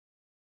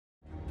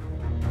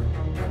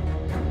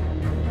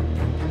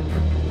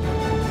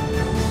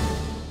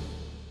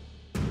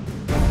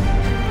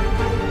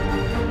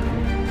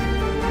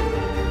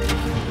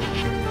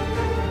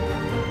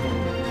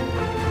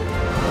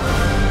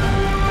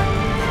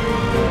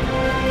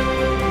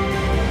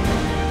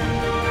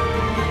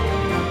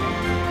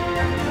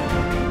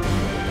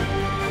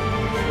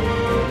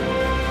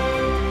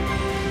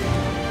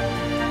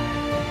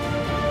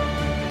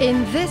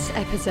In this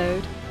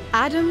episode,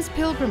 Adam's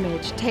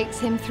pilgrimage takes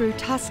him through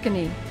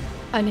Tuscany,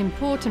 an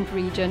important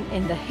region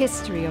in the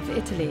history of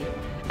Italy,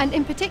 and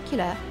in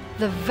particular,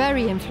 the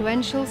very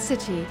influential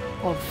city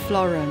of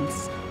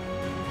Florence.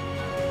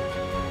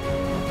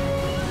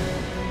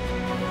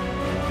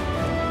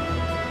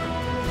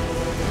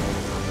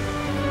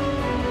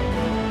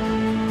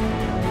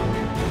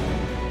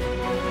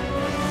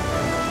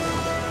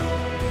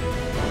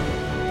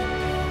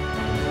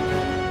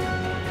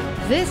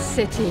 This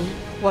city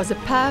was a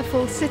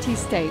powerful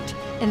city-state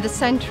in the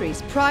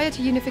centuries prior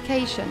to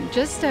unification,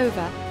 just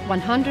over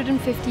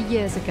 150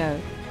 years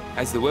ago.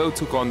 As the world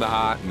took on the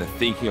art and the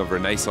thinking of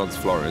Renaissance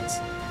Florence,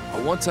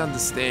 I want to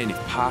understand if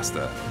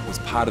pasta was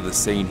part of the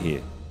scene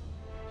here.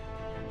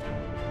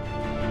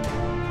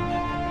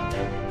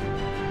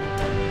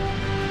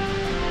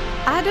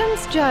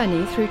 Adam's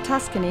journey through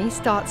Tuscany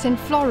starts in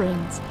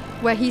Florence,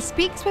 where he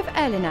speaks with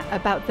Elena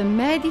about the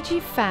Medici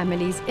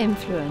family's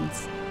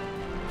influence.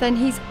 Then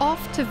he's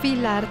off to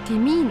Villa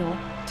Artimino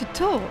to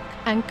talk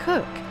and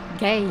cook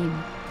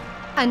game.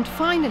 And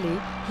finally,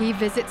 he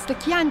visits the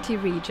Chianti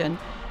region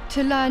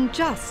to learn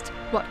just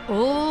what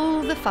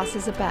all the fuss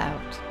is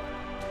about.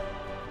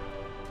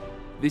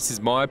 This is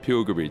my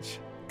pilgrimage.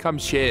 Come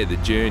share the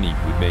journey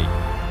with me.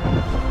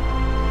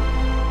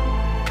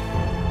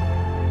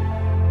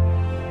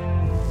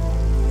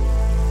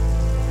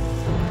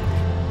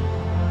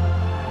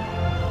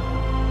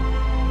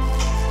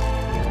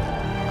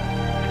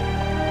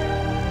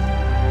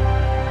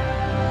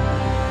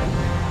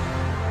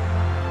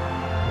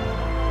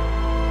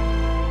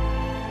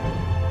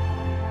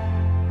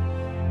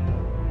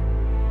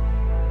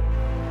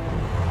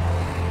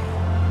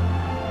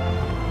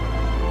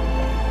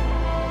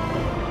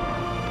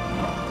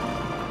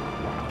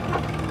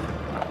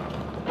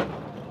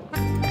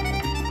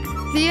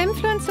 The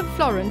influence of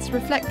Florence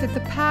reflected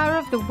the power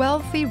of the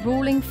wealthy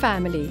ruling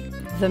family,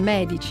 the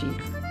Medici.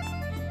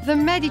 The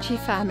Medici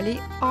family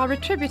are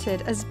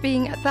attributed as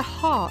being at the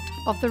heart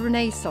of the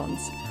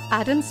Renaissance.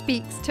 Adam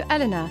speaks to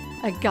Elena,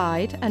 a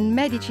guide and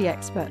Medici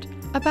expert,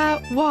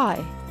 about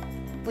why.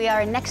 We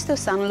are next to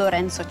San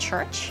Lorenzo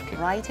Church,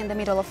 right in the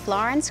middle of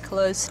Florence,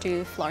 close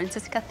to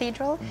Florence's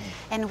cathedral.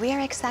 And we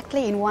are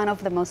exactly in one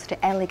of the most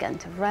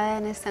elegant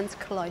Renaissance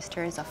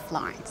cloisters of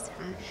Florence.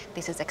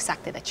 This is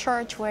exactly the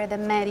church where the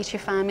Medici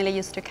family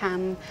used to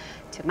come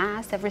to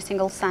Mass every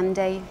single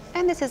Sunday.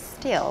 And this is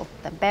still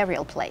the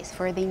burial place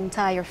for the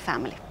entire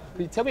family.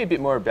 Could you tell me a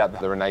bit more about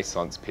the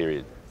Renaissance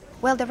period?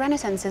 Well, the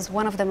Renaissance is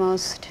one of the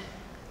most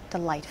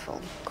delightful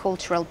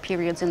cultural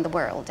periods in the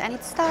world, and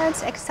it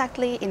starts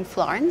exactly in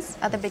Florence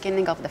at the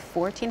beginning of the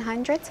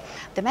 1400s.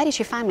 The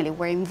Medici family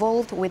were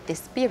involved with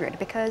this period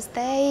because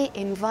they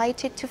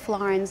invited to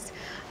Florence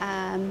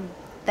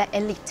the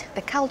elite,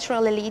 the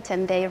cultural elite,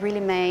 and they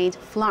really made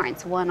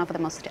Florence one of the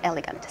most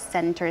elegant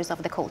centers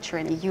of the culture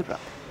in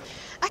Europe.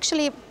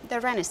 Actually, the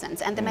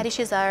Renaissance and the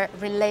Medicis are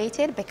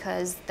related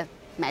because the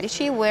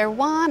Medici were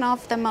one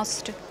of the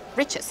most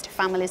richest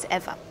families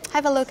ever.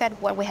 Have a look at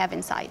what we have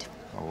inside.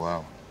 Oh,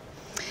 wow.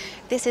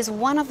 This is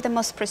one of the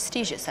most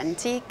prestigious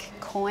antique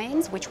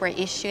coins which were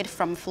issued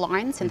from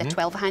Florence in the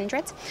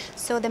 1200s.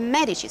 So the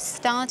Medici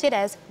started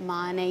as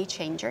money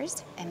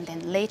changers, and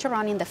then later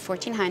on in the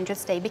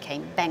 1400s they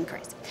became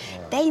bankers.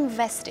 Wow. They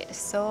invested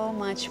so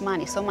much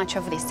money, so much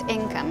of this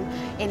income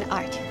in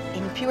art,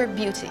 in pure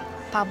beauty,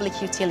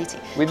 public utility.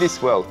 With this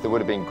wealth, there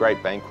would have been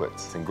great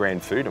banquets and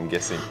grand food, I'm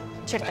guessing.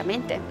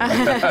 Certamente,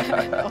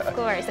 of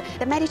course.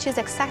 The Medicis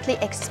exactly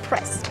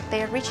expressed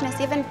their richness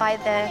even by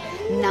the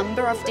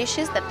number of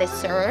dishes that they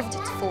served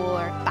for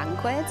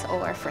banquets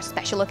or for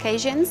special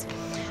occasions.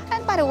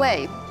 And by the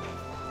way,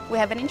 we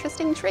have an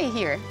interesting tree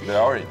here.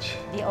 The orange.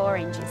 The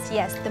oranges,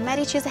 yes. The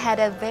Medicis had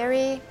a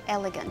very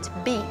elegant,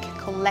 big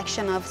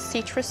collection of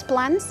citrus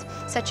plants,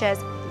 such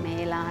as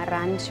mela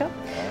arancio,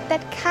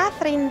 that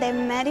Catherine de'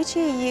 Medici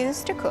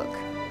used to cook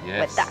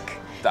with duck.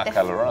 Duck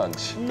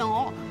all'orange.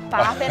 No,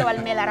 papero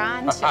al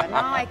melarancio.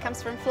 No, it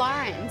comes from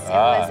Florence. It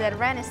was a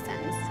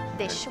Renaissance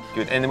dish.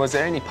 Good. And was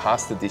there any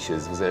pasta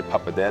dishes? Was there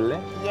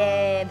pappardelle?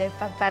 Yeah, the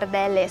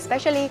pappardelle,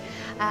 especially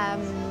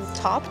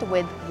topped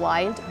with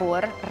wild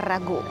boar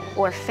ragu,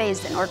 or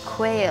pheasant, or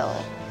quail.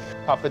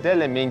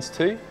 Pappardelle means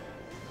to?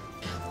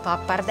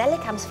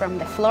 Pappardelle comes from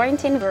the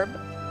Florentine verb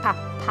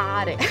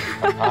pappare,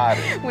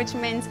 which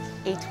means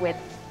eat with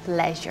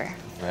pleasure.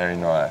 Very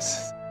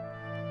nice.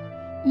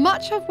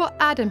 Much of what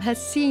Adam has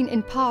seen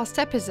in past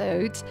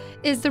episodes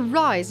is the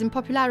rise in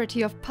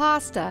popularity of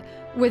pasta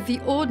with the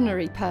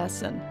ordinary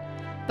person.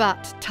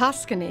 But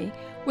Tuscany,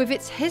 with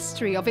its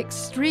history of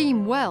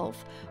extreme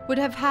wealth, would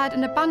have had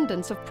an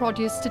abundance of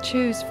produce to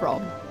choose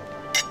from.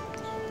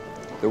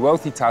 The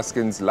wealthy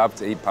Tuscans love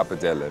to eat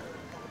pappardelle.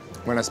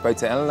 When I spoke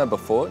to Elena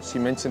before, she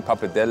mentioned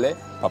pappardelle,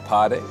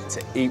 pappare,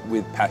 to eat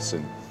with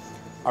passion.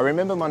 I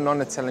remember my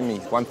nonna telling me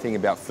one thing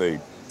about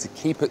food, to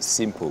keep it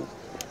simple,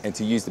 and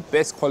to use the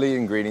best quality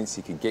ingredients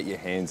you can get your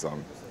hands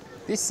on.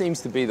 This seems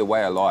to be the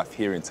way of life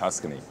here in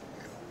Tuscany.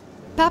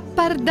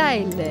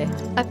 Pappardelle,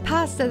 a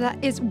pasta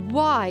that is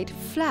wide,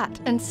 flat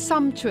and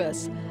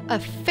sumptuous, a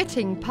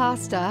fitting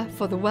pasta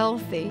for the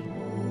wealthy.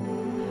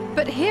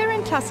 But here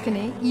in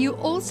Tuscany, you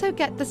also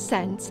get the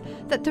sense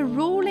that the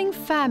ruling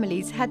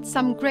families had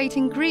some great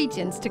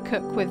ingredients to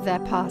cook with their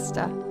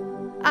pasta.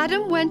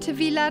 Adam went to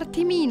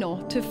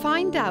Villartimino to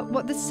find out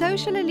what the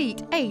social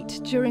elite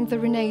ate during the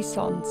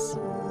Renaissance.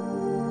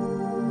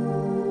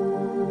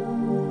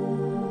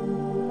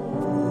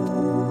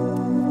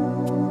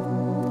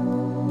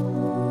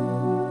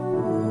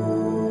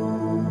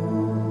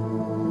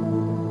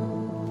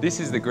 This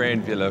is the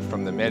grand villa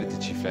from the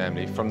Medici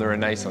family from the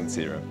Renaissance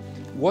era.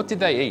 What did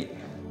they eat?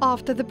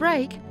 After the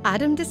break,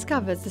 Adam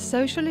discovers the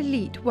social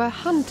elite were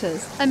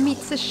hunters and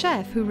meets a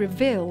chef who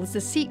reveals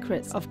the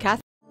secrets of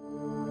Catholic.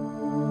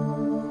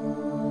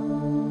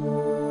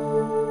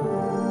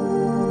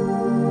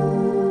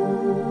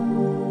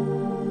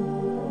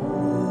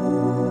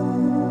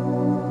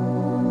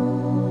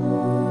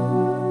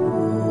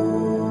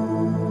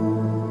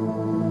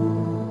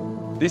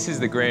 This is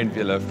the grand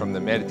villa from the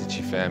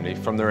Medici family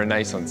from the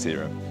Renaissance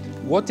era.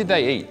 What did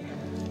they eat?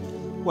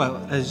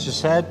 Well, as you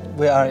said,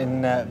 we are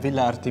in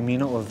Villa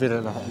Artimino or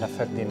Villa La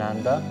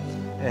Ferdinanda.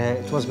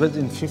 It was built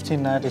in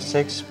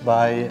 1596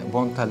 by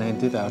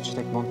Bontalenti, the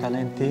architect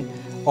Bontalenti,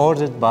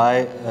 ordered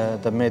by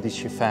the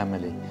Medici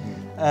family.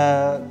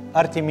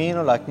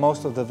 Artimino, like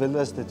most of the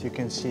villas that you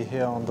can see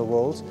here on the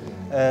walls,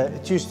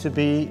 it used to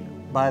be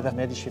by the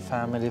Medici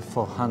family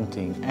for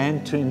hunting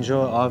and to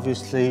enjoy,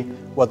 obviously,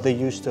 what they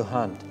used to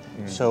hunt.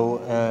 So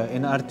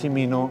in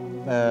Artimino,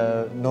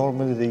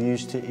 normally they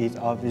used to eat,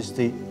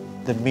 obviously,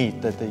 the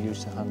meat that they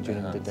used to hunt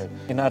during the day.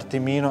 In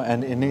Artimino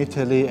and in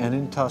Italy and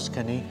in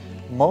Tuscany,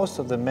 most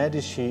of the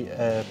Medici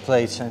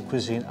plates and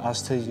cuisine are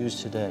still used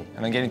today.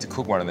 And I'm getting to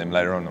cook one of them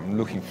later on. I'm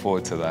looking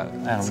forward to that.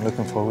 And I'm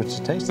looking forward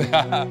to tasting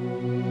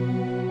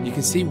it. You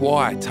can see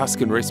why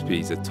Tuscan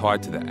recipes are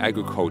tied to the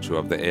agriculture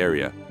of the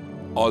area.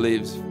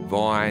 Olives,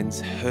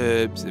 vines,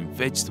 herbs and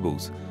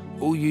vegetables,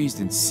 all used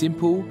in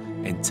simple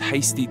and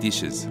tasty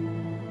dishes.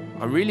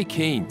 I'm really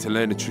keen to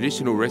learn a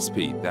traditional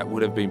recipe that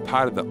would have been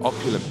part of the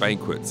opulent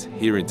banquets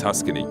here in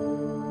Tuscany.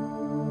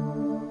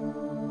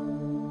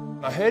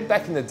 I heard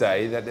back in the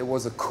day that there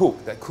was a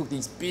cook that cooked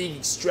these big,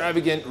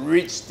 extravagant,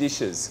 rich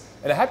dishes.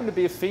 And it happened to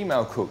be a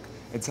female cook.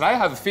 And today I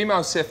have a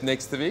female chef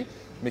next to me,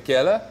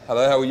 Michela.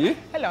 Hello, how are you?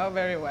 Hello,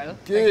 very well.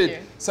 Good. Thank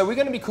you. So we're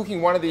going to be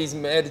cooking one of these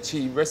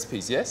Medici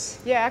recipes, yes?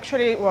 Yeah,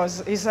 actually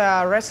is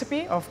a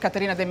recipe of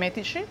Caterina de'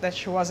 Medici, that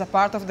she was a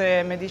part of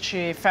the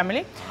Medici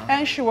family,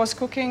 and she was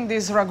cooking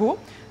this ragu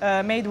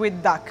made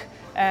with duck.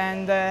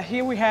 And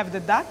here we have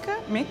the duck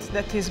meat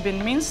that has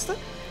been minced,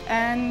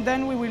 and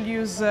then we will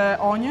use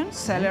onion,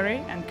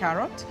 celery and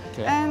carrot,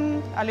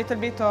 and a little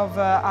bit of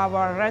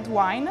our red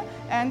wine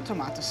and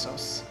tomato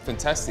sauce.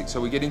 Fantastic.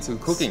 So we get into the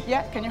cooking?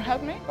 Yeah, can you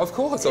help me? Of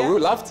course, Yeah. I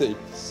would love to.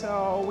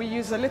 So we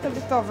use a little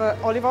bit of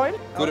olive oil.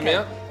 Good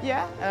amount?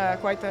 Yeah,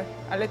 quite a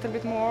little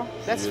bit more,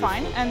 that's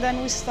fine. And then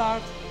we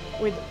start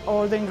with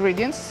all the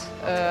ingredients,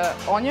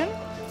 onion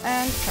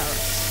and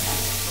carrots,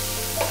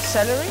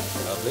 celery.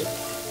 Lovely.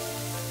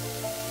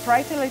 Fry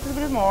it a little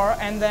bit more,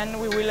 and then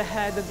we will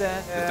add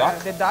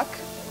the duck.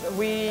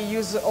 We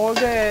use all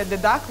the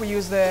duck, we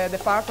use the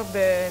part of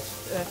the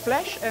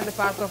flesh and the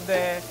part of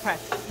the fat.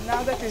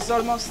 Now that it's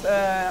almost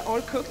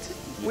all cooked,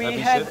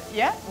 we add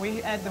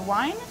the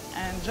wine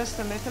and just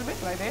a little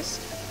bit like this.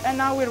 And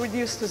now we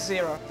reduce to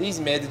 0. These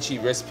Medici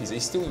recipes, are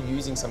you still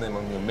using some of them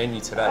on your menu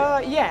today?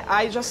 Yeah,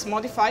 I just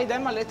modify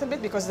them a little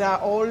bit because they are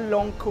all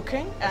long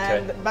cooking.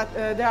 But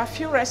there are a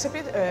few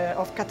recipes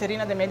of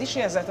Caterina de'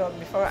 Medici, as I told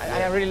before.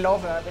 I really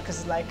love her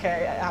because, like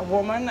a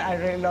woman, I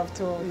really love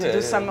to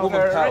do some of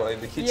her power in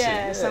the kitchen.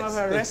 Yeah, some of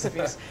her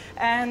recipes.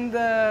 And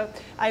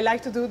I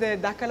like to do the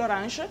duck à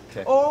l'orange,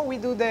 or we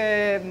do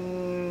the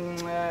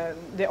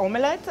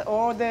omelette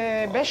or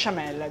the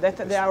bechamel. That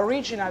they are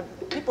original.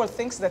 People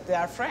think that they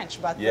are French,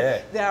 but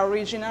they are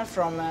original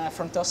from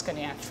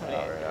Tuscany, actually.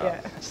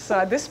 So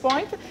at this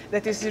point,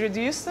 that is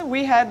reduced,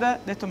 we add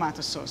the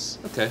tomato sauce.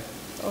 Okay.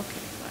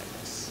 Okay, like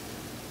this.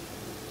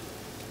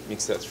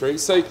 Mix that through.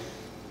 So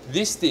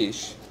this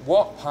dish,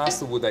 what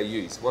pasta would they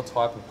use? What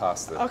type of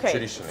pasta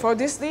traditionally? For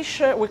this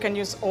dish, we can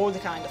use all the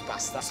kind of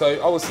pasta.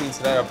 So I was thinking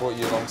today I brought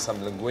you along some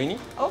linguine.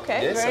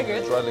 Okay, very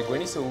good. Dry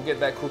linguine, so we'll get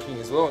that cooking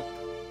as well.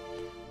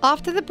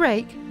 After the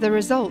break, the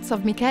results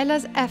of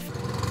Michela's effort.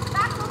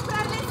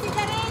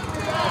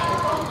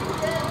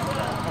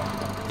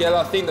 Gail,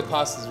 I think the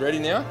pasta's ready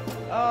now.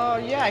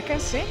 Yeah, I can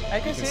see. I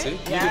can see. You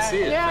can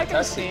see it. Yeah, I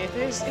can Fantastic. see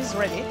it. It's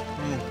ready.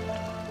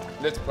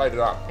 Let's plate it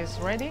up. It's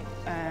ready,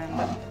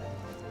 and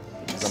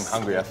Because I'm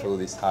hungry after all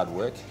this hard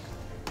work.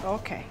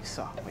 okay,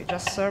 so we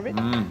just serve it.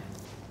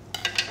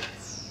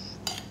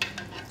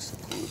 So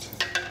good.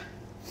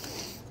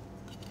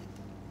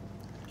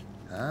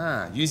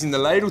 Using the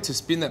ladle to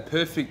spin that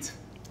perfect.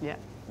 Yeah,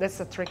 that's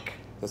the trick.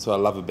 That's what I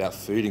love about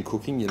food and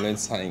cooking. You learn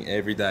something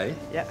every day.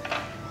 Yeah.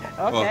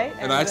 Okay.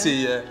 And I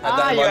actually had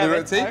that in my little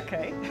routine.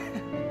 Okay.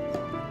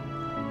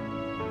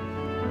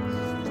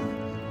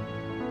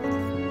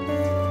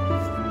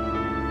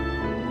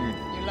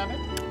 You love it?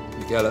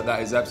 Gela,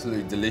 that is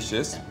absolutely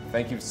delicious.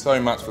 Thank you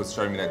so much for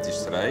showing me that dish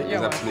today. It was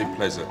an absolute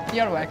pleasure.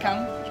 You're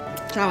welcome.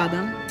 Ciao,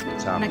 Adam.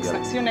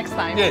 Ciao. See you next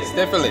time. Yes,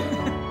 definitely.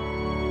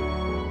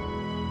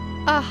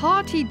 A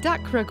hearty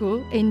duck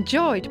ragout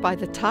enjoyed by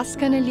the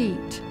Tuscan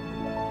elite.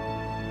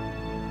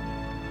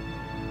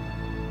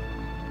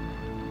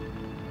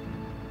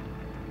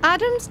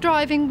 Adam's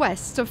driving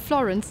west of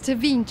Florence to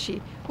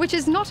Vinci, which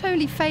is not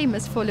only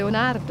famous for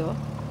Leonardo,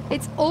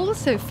 it's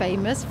also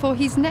famous for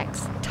his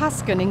next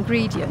Tuscan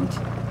ingredient.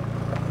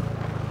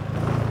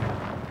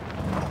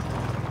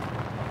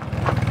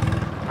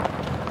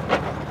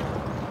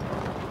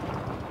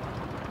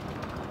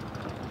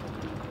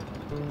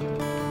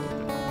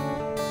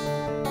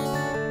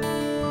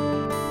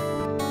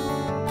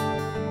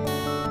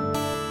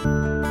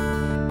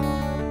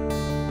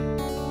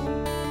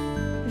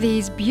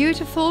 These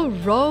beautiful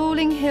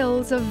rolling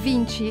hills of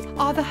Vinci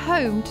are the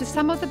home to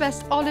some of the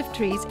best olive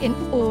trees in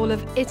all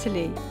of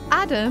Italy.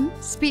 Adam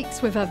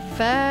speaks with a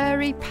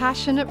very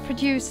passionate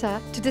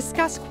producer to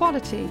discuss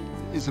quality.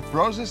 It's a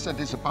process that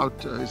is about,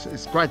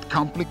 it's quite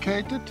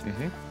complicated,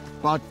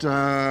 but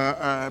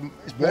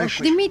it's very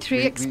quick.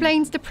 Dimitri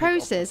explains the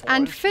process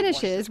and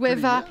finishes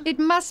with it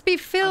must be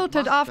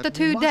filtered after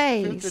 2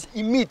 days.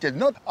 Immediate,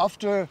 not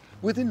after,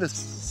 within the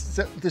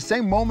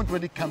same moment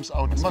when it comes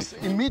out. It must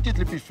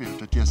immediately be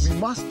filtered, yes. We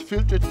must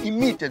filter it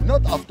immediate,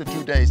 not after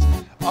 2 days.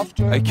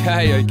 After.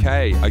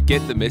 Okay. I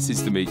get the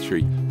message,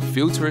 Dimitri.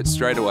 Filter it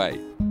straight away.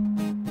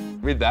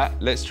 With that,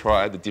 let's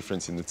try the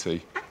difference in the two.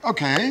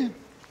 Okay.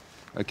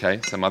 Okay,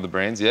 some other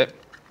brands, yep.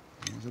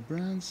 Other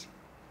brands.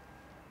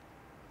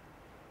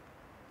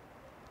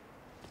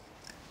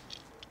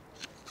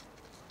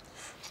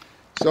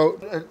 So,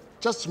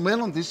 just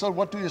smell on this, or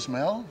what do you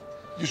smell?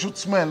 You should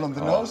smell on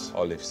the nose.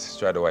 Olives,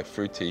 straight away,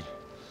 fruity.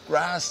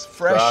 Grass,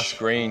 fresh. Grass,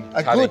 green,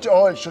 A cutting. good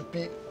oil should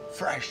be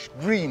fresh,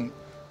 green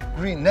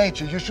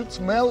nature. You should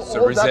smell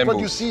So all it that what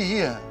you resembles. see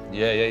here.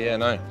 Yeah,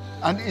 no.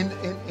 And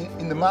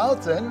in the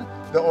mouth then,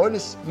 the oil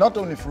is not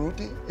only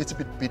fruity, it's a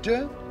bit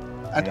bitter.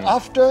 And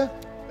after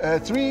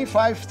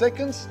 3-5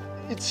 seconds,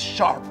 it's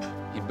sharp.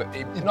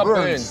 It not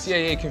burns. Yeah,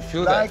 you can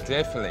feel Like- that,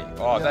 definitely.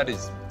 Oh, Yeah.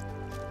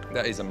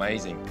 that is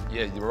amazing.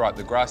 Yeah, you're right,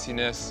 the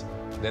grassiness,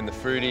 then the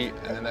fruity,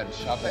 and then that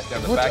sharpness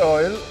down the Good back.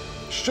 oil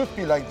should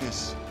be like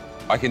this.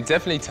 I can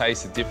definitely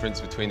taste the difference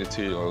between the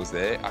two oils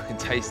there. I can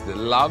taste the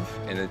love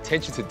and the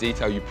attention to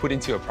detail you put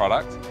into your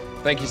product.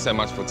 Thank you so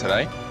much for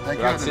today. Thank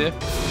you, Grazie. Adam.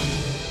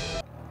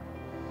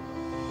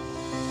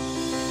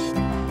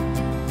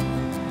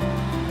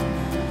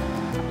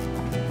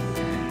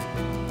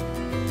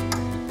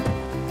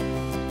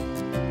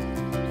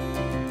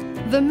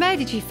 The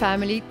Medici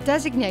family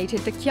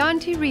designated the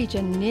Chianti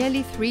region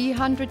nearly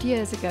 300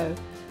 years ago,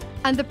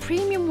 and the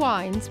premium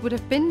wines would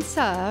have been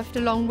served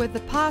along with the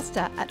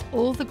pasta at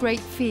all the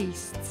great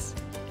feasts.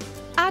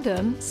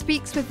 Adam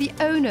speaks with the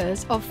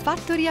owners of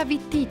Fattoria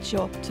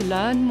Viticcio to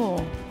learn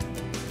more.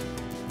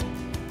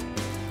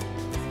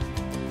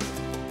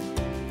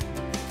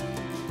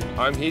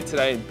 I'm here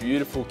today in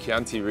beautiful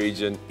Chianti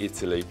region,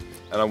 Italy,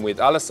 and I'm with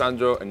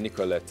Alessandro and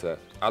Nicoletta.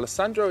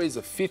 Alessandro is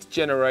a 5th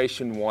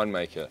generation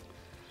winemaker.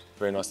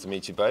 Very nice to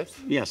meet you both.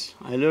 Yes,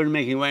 I learned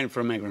making wine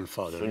from my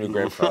grandfather. From your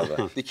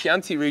grandfather. The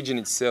Chianti region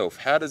itself,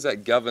 how does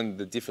that govern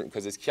the different,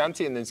 because there's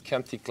Chianti and there's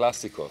Chianti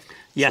Classico.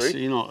 Yes,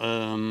 True? you know,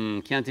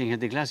 Chianti and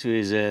Chianti Classico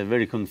is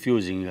very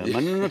confusing,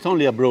 but not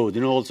only abroad,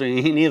 you know, also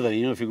in Italy,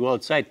 you know, if you go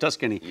outside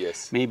Tuscany,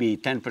 Yes. maybe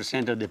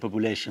 10% of the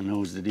population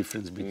knows the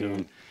difference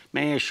between.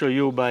 May I show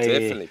you by...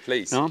 Definitely,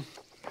 please. No?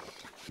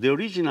 The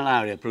original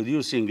area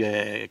producing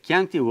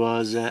Chianti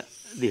was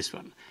this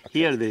one. Okay.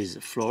 Here there is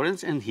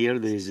Florence and here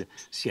there is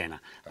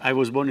Siena. I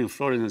was born in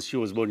Florence and she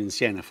was born in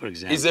Siena, for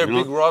example. Is there a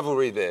big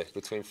rivalry there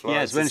between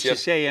Florence Yes, when and she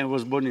say I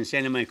was born in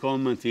Siena, my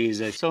comment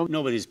is, so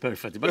nobody's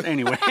perfect. But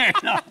anyway,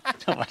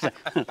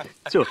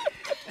 so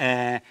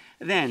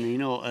then, you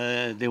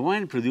know, the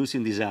wine produced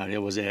in this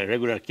area was a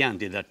regular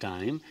Chianti at that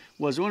time,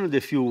 was one of the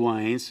few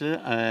wines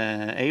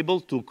able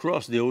to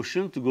cross the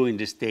ocean to go in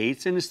the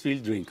States and still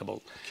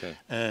drinkable.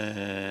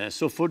 Okay.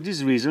 So for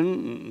this reason,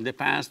 in the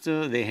past,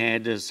 they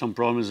had some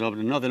problems of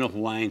not enough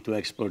wine to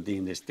export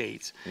in the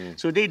States.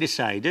 So they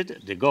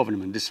decided, the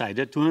government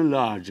decided to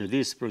enlarge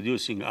this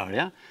producing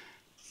area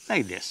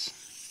like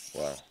this.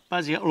 Wow.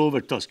 Basically all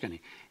over Tuscany.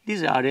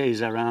 This area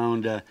is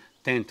around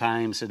 10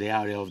 times the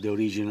area of the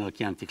original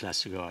Chianti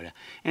Classico area.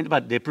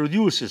 But the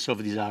producers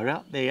of this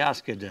area, they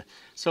asked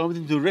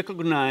something to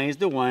recognize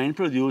the wine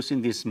produced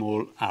in this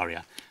small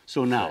area.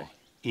 So now,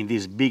 in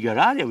this bigger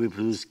area, we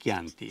produce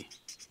Chianti.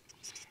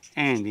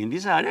 And in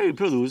this area, we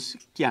produce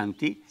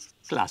Chianti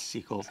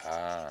Classico.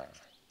 Ah,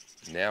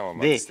 now I'm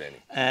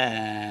understanding.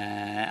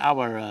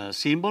 Our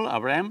symbol,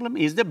 our emblem,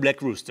 is the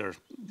black rooster.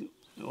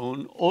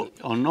 On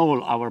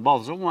all our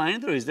bottles of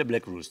wine, there is the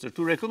black rooster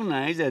to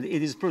recognize that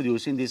it is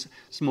produced in this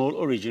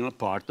small original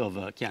part of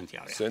Chianti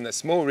area. So in that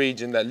small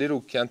region, that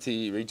little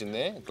Chianti region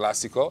there,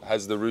 Classico,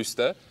 has the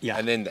rooster. Yeah.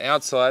 And then the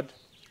outside,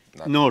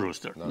 no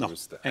rooster. no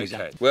rooster.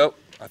 Exactly. Okay. Well,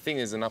 I think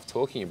there's enough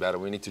talking about it.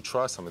 We need to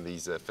try some of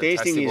these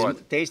fantastic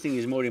wines. Tasting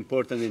is more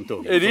important than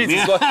talking. It is.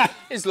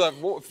 It's like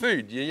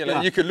food. You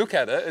know, you can look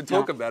at it and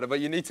talk about it, but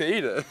you need to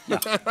eat it.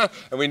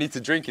 And we need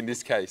to drink in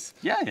this case.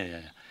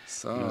 Yeah.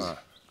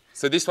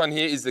 So this one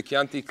here is the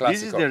Chianti Classico.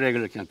 This is the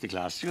regular Chianti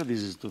Classico.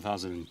 This is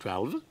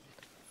 2012.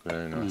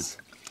 Very nice.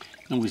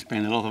 And we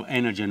spend a lot of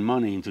energy and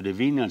money into the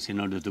vineyards in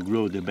order to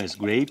grow the best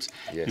grapes.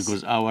 Yes.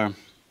 Because our,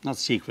 not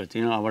secret,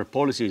 our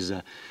policy is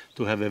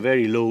to have a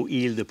very low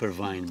yield per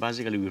vine.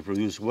 Basically, we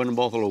produce 1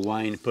 bottle of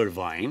wine per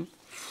vine.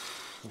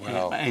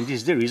 Wow. And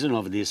this is the reason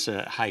of this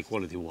high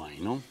quality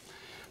wine.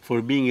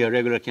 For being a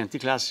regular Chianti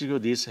Classico,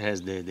 this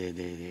has the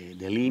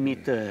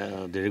limit,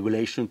 the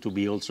regulation to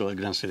be also a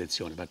Gran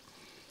Selezione.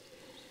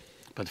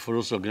 But for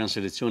also Gran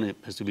Selezione, it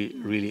has to be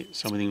really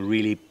something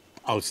really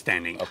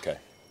outstanding. Okay.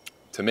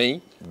 To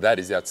me, that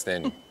is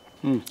outstanding.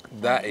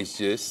 That is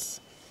just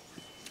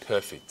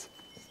perfect.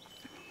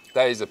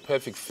 That is a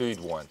perfect food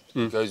wine.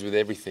 It goes with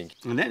everything.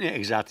 And then,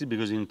 exactly,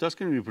 because in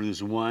Tuscany we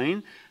produce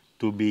wine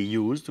to be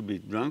used, to be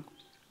drunk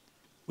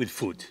with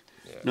food.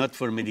 Yeah. Not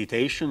for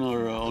meditation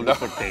or only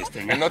for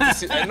tasting. And not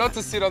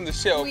to sit on the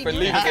shelf and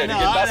leave it there to get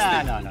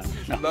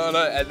dusty.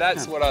 No, and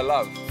that's what I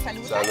love.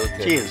 Salute. Salute.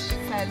 Cheers.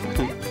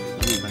 Salute.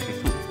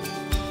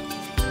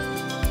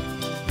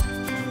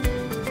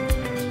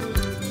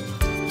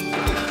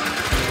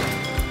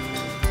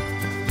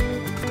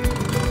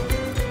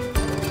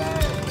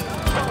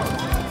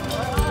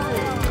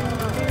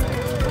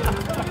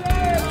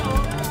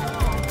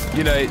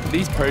 You know,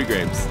 these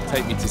programs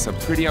take me to some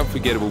pretty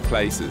unforgettable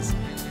places,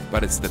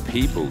 but it's the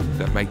people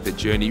that make the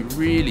journey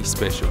really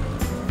special.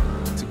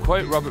 To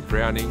quote Robert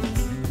Browning,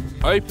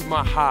 "Open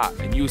my heart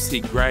and you'll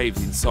see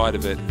graves inside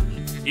of it.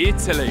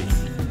 Italy."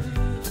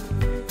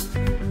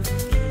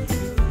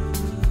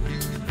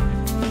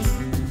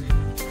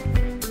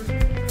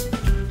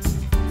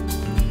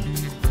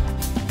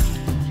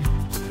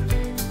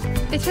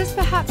 It is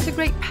perhaps a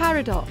great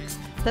paradox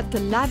that the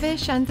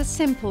lavish and the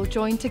simple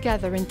join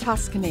together in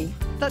Tuscany,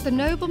 that the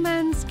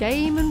nobleman's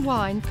game and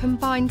wine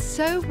combine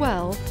so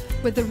well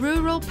with the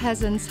rural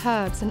peasant's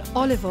herbs and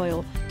olive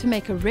oil to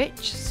make a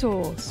rich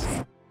sauce.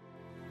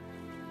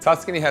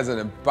 Tuscany has an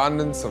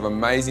abundance of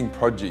amazing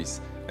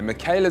produce, and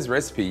Michaela's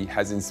recipe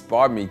has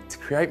inspired me to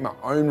create my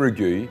own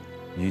ragu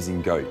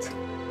using goat.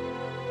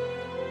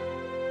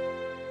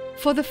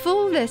 For the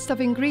full list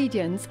of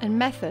ingredients and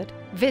method,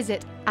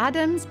 visit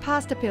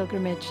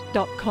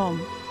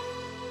adamspastapilgrimage.com.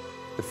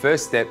 The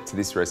first step to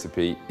this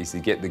recipe is to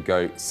get the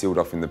goat sealed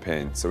off in the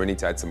pan. So we need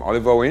to add some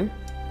olive oil in.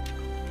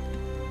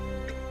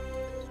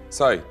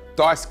 So,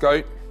 diced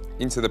goat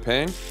into the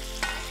pan,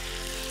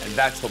 and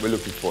that's what we're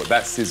looking for,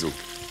 that sizzle.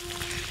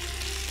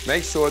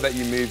 Make sure that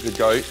you move the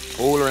goat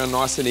all around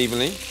nice and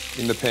evenly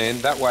in the pan.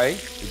 That way,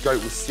 the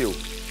goat will seal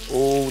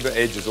all the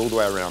edges all the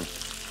way around.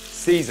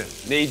 Season,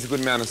 needs a good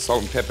amount of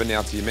salt and pepper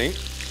now to your meat.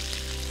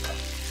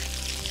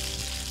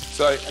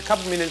 So, a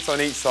couple minutes on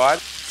each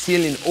side.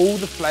 Seal in all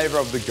the flavour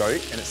of the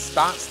goat, and it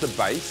starts the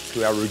base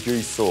to our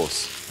ragu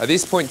sauce. At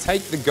this point,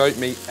 take the goat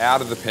meat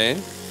out of the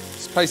pan,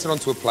 just place it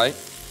onto a plate.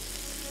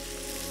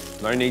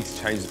 No need to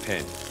change the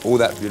pan. All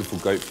that beautiful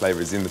goat flavour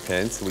is in the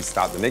pan, so we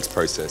start the next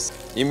process.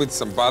 In with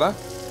some butter,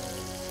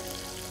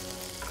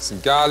 some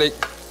garlic,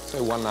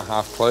 so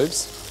 1.5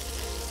 cloves.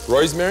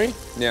 Rosemary,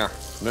 now,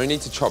 no need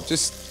to chop,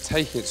 just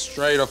take it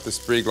straight off the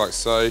sprig like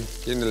so,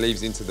 getting the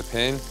leaves into the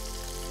pan.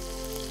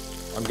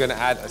 I'm going to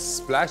add a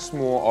splash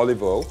more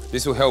olive oil.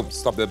 This will help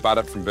stop the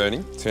butter from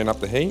burning. Turn up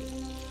the heat.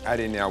 Add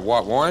in our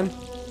white wine.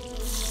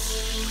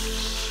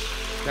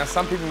 Now,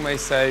 some people may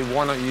say,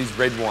 why not use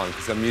red wine?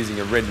 Because I'm using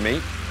a red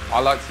meat. I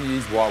like to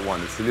use white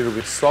wine. It's a little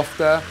bit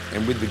softer,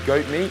 and with the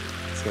goat meat,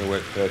 it's going to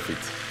work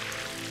perfect.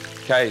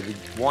 Okay, the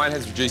wine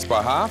has reduced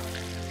by half.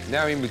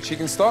 Now in with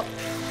chicken stock.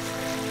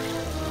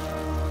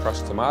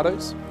 Crushed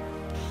tomatoes.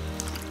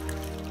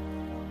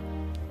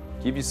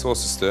 Give your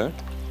sauce a stir.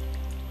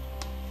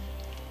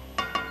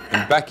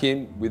 And back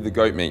in with the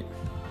goat meat.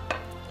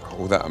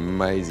 All that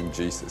amazing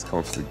juice that's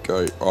come from the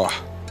goat. Oh.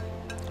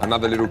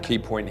 Another little key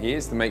point here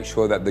is to make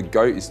sure that the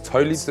goat is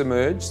totally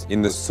submerged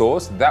in the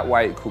sauce. That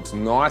way it cooks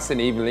nice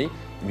and evenly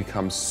and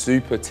becomes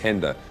super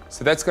tender.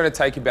 So that's going to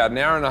take about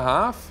 1.5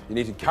 hours. You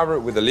need to cover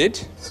it with a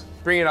lid.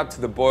 Bring it up to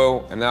the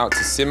boil and allow it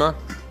to simmer.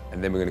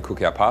 And then we're going to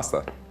cook our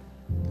pasta.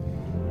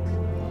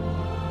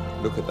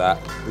 Look at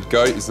that. The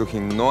goat is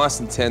looking nice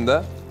and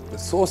tender. The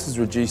sauce is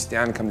reduced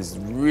down and comes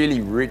this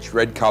really rich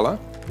red colour.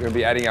 We're going to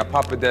be adding our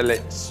pappardelle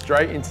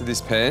straight into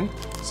this pan.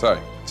 So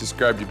just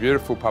grab your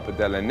beautiful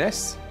pappardelle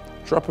nests,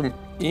 drop them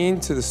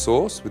into the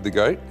sauce with the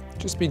goat.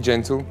 Just be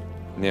gentle.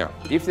 Now,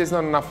 if there's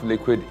not enough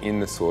liquid in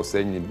the sauce,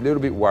 then you're a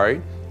little bit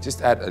worried,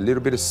 just add a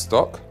little bit of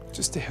stock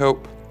just to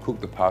help cook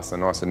the pasta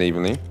nice and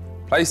evenly.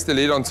 Place the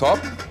lid on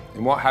top,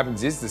 and what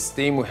happens is the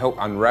steam will help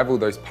unravel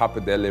those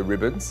pappardelle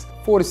ribbons.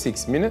 4 to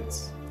 6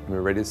 minutes, and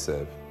we're ready to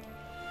serve.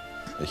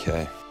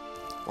 Okay.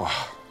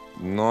 Oh,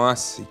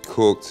 nicely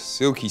cooked,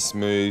 silky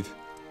smooth.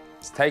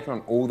 It's taken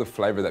on all the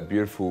flavour of that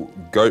beautiful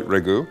goat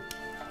ragu.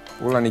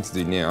 All I need to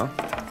do now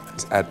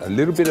is add a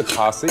little bit of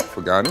parsley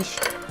for garnish.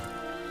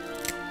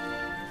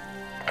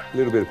 a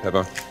little bit of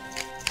pepper.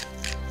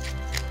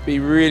 Be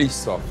really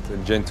soft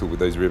and gentle with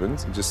those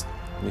ribbons and just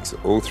mix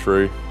it all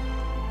through.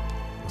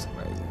 It's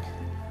amazing.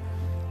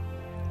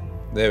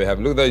 There we have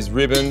it. Look at those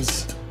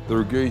ribbons. The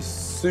ragu is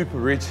super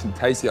rich and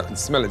tasty. I can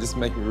smell it, just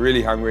making me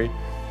really hungry.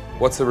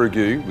 What's a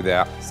ragu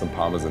without some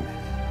parmesan?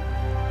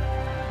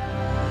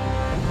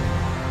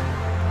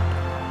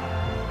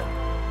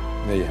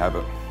 There you have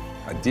it.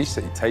 A dish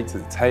that you take to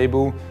the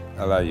table,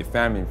 allow your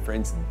family and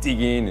friends to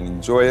dig in and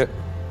enjoy it.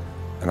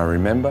 And I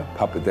remember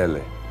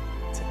pappardelle,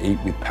 to eat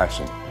with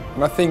passion.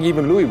 And I think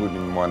even Louis wouldn't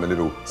even mind a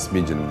little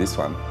smidgen of this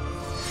one.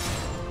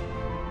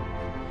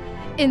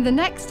 In the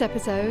next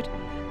episode,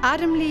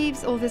 Adam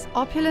leaves all this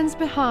opulence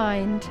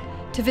behind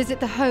to visit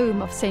the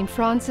home of St.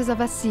 Francis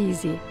of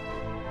Assisi.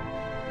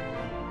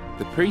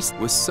 The priest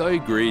was so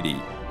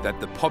greedy that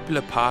the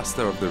popular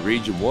pasta of the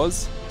region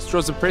was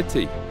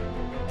strozzapreti.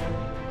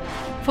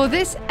 For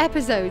this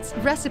episode's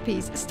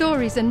recipes,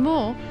 stories and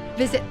more,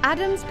 visit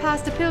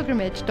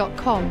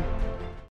adamspastapilgrimage.com.